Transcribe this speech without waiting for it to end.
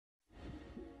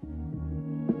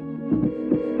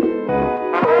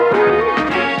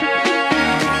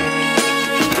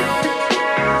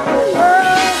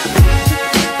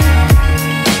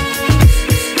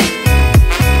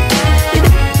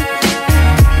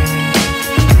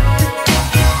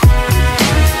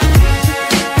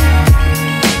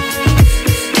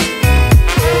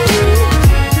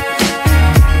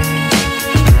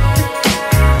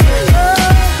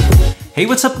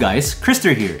Hey, what's up guys?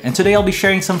 Krister here, and today I'll be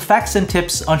sharing some facts and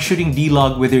tips on shooting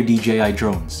DLog with your DJI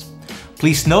drones.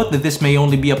 Please note that this may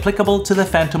only be applicable to the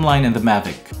Phantom line and the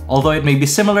Mavic. Although it may be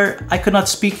similar, I could not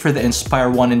speak for the Inspire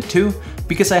 1 and 2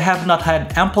 because I have not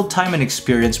had ample time and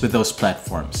experience with those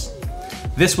platforms.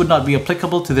 This would not be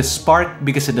applicable to this Spark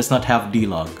because it does not have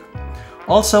DLog.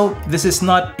 Also, this is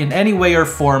not in any way or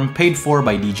form paid for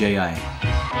by DJI.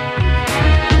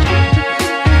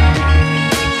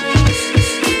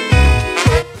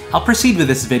 I'll proceed with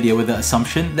this video with the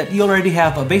assumption that you already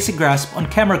have a basic grasp on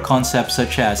camera concepts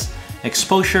such as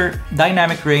exposure,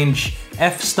 dynamic range,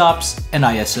 f-stops, and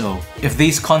ISO. If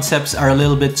these concepts are a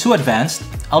little bit too advanced,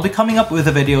 I'll be coming up with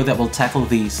a video that will tackle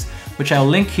these, which I'll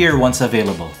link here once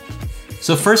available.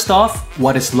 So first off,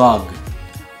 what is log?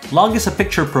 Log is a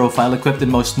picture profile equipped in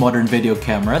most modern video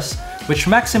cameras, which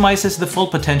maximizes the full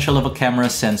potential of a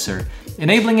camera's sensor,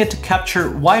 enabling it to capture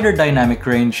wider dynamic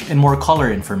range and more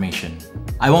color information.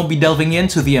 I won't be delving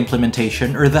into the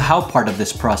implementation or the how part of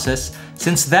this process,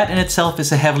 since that in itself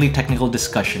is a heavily technical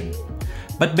discussion.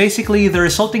 But basically, the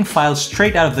resulting file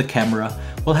straight out of the camera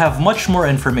will have much more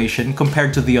information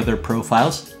compared to the other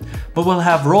profiles, but will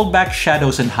have rolled back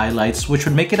shadows and highlights which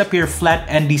would make it appear flat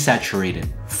and desaturated.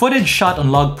 Footage shot on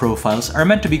log profiles are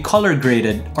meant to be color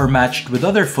graded or matched with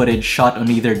other footage shot on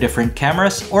either different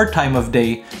cameras or time of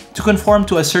day to conform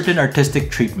to a certain artistic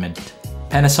treatment.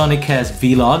 Panasonic has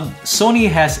Vlog, Sony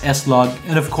has S-Log,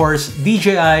 and of course,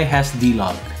 DJI has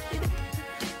DLog.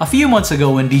 A few months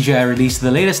ago when DJI released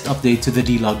the latest update to the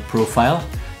DLog profile,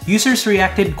 users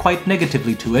reacted quite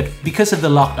negatively to it because of the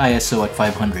locked ISO at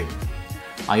 500.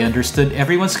 I understood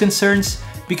everyone's concerns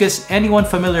because anyone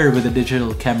familiar with a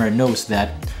digital camera knows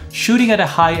that shooting at a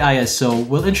high ISO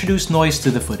will introduce noise to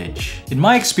the footage. In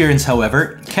my experience,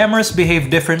 however, cameras behave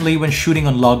differently when shooting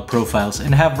on log profiles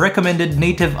and have recommended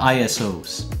native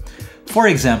ISOs. For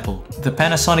example, the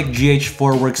Panasonic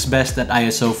GH4 works best at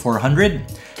ISO 400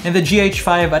 and the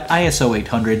GH5 at ISO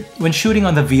 800 when shooting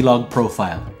on the Vlog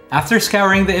profile. After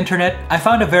scouring the internet, I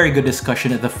found a very good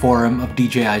discussion at the forum of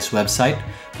DJI's website,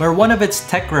 where one of its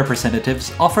tech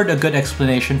representatives offered a good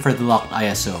explanation for the locked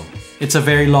ISO. It's a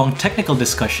very long technical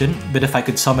discussion, but if I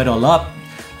could sum it all up,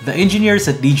 the engineers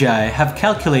at DJI have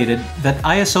calculated that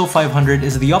ISO 500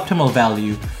 is the optimal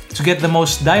value to get the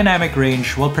most dynamic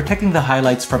range while protecting the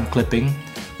highlights from clipping,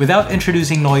 without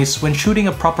introducing noise when shooting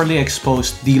a properly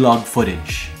exposed DLog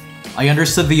footage. I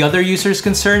understood the other users'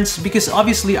 concerns because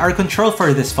obviously our control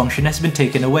for this function has been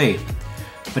taken away.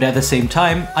 But at the same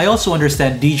time, I also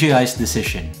understand DJI's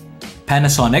decision.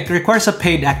 Panasonic requires a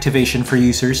paid activation for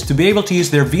users to be able to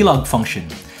use their Vlog function,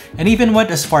 and even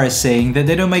went as far as saying that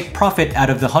they don't make profit out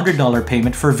of the $100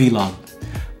 payment for Vlog.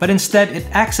 But instead, it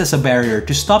acts as a barrier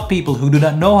to stop people who do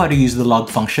not know how to use the log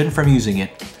function from using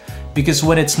it. Because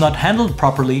when it's not handled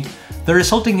properly, the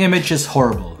resulting image is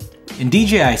horrible. In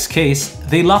DJI's case,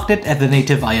 they locked it at the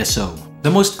native ISO. The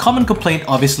most common complaint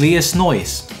obviously is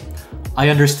noise. I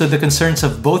understood the concerns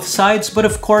of both sides, but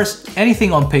of course,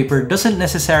 anything on paper doesn't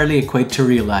necessarily equate to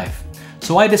real life.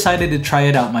 So I decided to try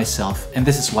it out myself, and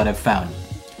this is what I've found.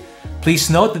 Please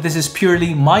note that this is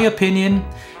purely my opinion,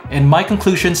 and my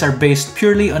conclusions are based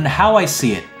purely on how I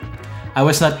see it. I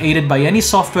was not aided by any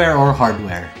software or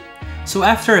hardware. So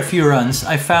after a few runs,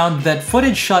 I found that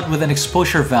footage shot with an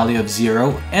exposure value of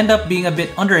 0 end up being a bit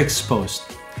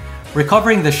underexposed.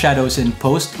 Recovering the shadows in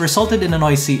post resulted in a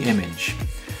noisy image.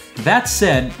 That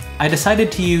said, I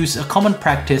decided to use a common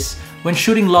practice when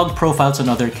shooting log profiles on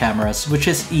other cameras, which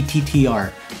is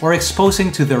ETTR, or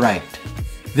exposing to the right.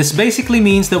 This basically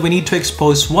means that we need to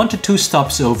expose 1 to 2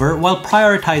 stops over while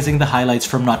prioritizing the highlights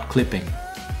from not clipping.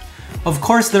 Of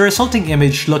course, the resulting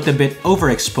image looked a bit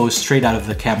overexposed straight out of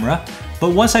the camera,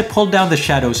 but once I pulled down the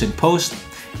shadows in post,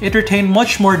 it retained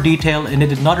much more detail and it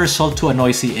did not result to a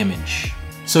noisy image.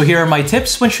 So here are my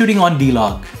tips when shooting on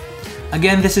DLog.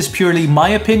 Again, this is purely my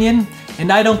opinion,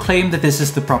 and I don't claim that this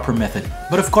is the proper method,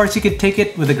 but of course you could take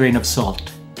it with a grain of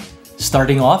salt.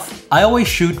 Starting off, I always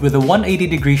shoot with a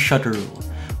 180-degree shutter rule,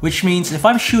 which means if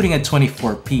I'm shooting at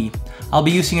 24p, I'll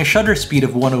be using a shutter speed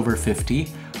of 1/50,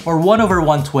 or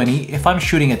 1/120 if I'm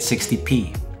shooting at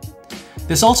 60p.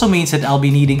 This also means that I'll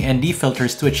be needing ND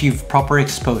filters to achieve proper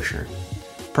exposure.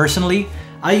 Personally,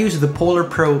 I use the Polar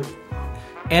Pro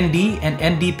ND and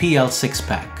NDPL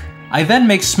 6-pack. I then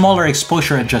make smaller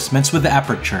exposure adjustments with the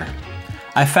aperture.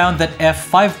 I found that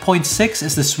f5.6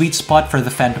 is the sweet spot for the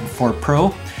Phantom 4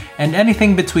 Pro, and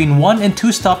anything between 1 and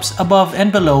 2 stops above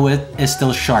and below it is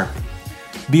still sharp.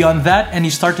 Beyond that, and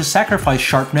you start to sacrifice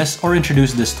sharpness or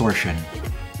introduce distortion.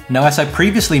 Now, as I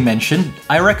previously mentioned,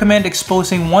 I recommend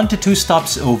exposing 1 to 2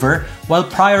 stops over while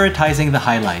prioritizing the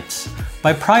highlights.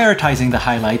 By prioritizing the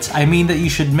highlights, I mean that you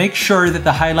should make sure that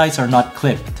the highlights are not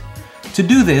clipped. To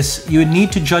do this, you would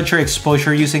need to judge your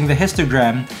exposure using the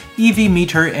histogram, EV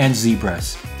meter, and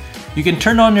zebras. You can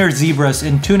turn on your zebras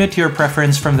and tune it to your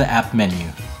preference from the app menu.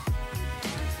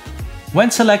 When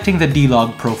selecting the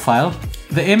DLog profile,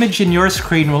 the image in your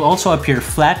screen will also appear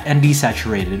flat and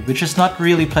desaturated, which is not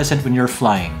really pleasant when you're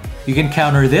flying. You can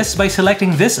counter this by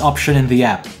selecting this option in the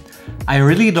app. I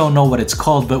really don't know what it's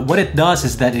called, but what it does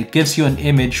is that it gives you an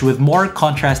image with more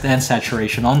contrast and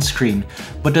saturation on screen,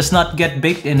 but does not get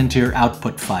baked into your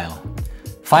output file.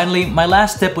 Finally, my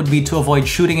last tip would be to avoid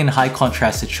shooting in high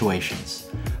contrast situations.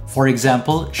 For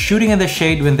example, shooting in the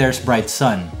shade when there's bright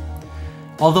sun.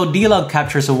 Although DLog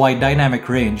captures a wide dynamic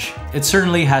range, it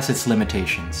certainly has its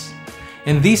limitations.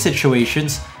 In these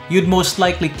situations, you'd most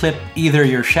likely clip either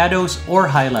your shadows or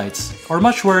highlights, or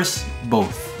much worse,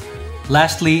 both.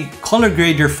 Lastly, color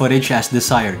grade your footage as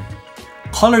desired.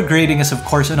 Color grading is of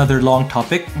course another long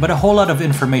topic, but a whole lot of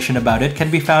information about it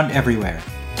can be found everywhere.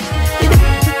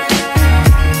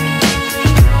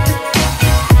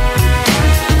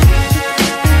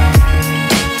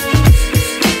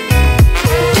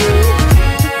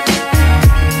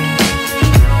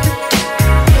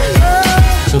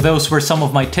 So those were some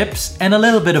of my tips and a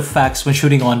little bit of facts when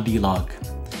shooting on DLog.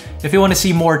 If you want to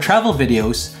see more travel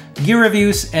videos, gear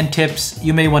reviews, and tips,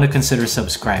 you may want to consider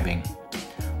subscribing.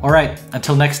 Alright,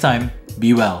 until next time,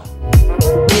 be well.